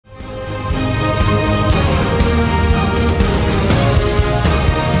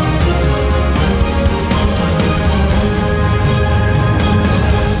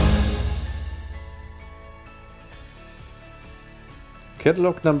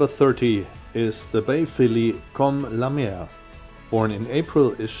Catalog number 30 is the bay filly Comme, mère. Born in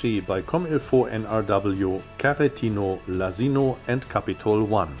April is she by Comme, faut, NRW, Carentino, Lazino and Capitol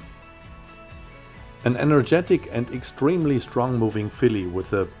 1. An energetic and extremely strong-moving filly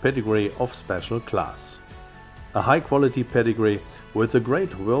with a pedigree of special class. A high-quality pedigree with the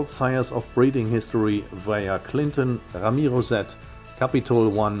great world sires of breeding history via Clinton, Rosette, Capitol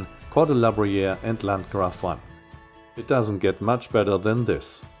 1, Cour de la Brière and Landgraf 1. It doesn't get much better than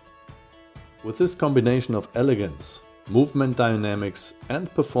this. With this combination of elegance, movement dynamics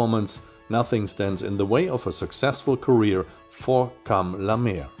and performance, nothing stands in the way of a successful career for Comme,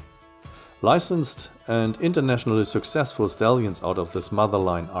 mère. Licensed and internationally successful stallions out of this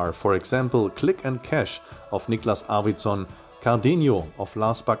motherline are, for example, Click and Cash of Niklas Arvidsson, Carentino of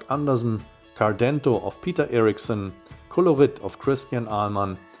Lars Bak Andersen, Carentino of Peter Eriksson, Colorit of Christian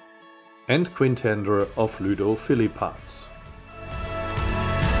Ahlmann, and Quintender of Ludo Philippats.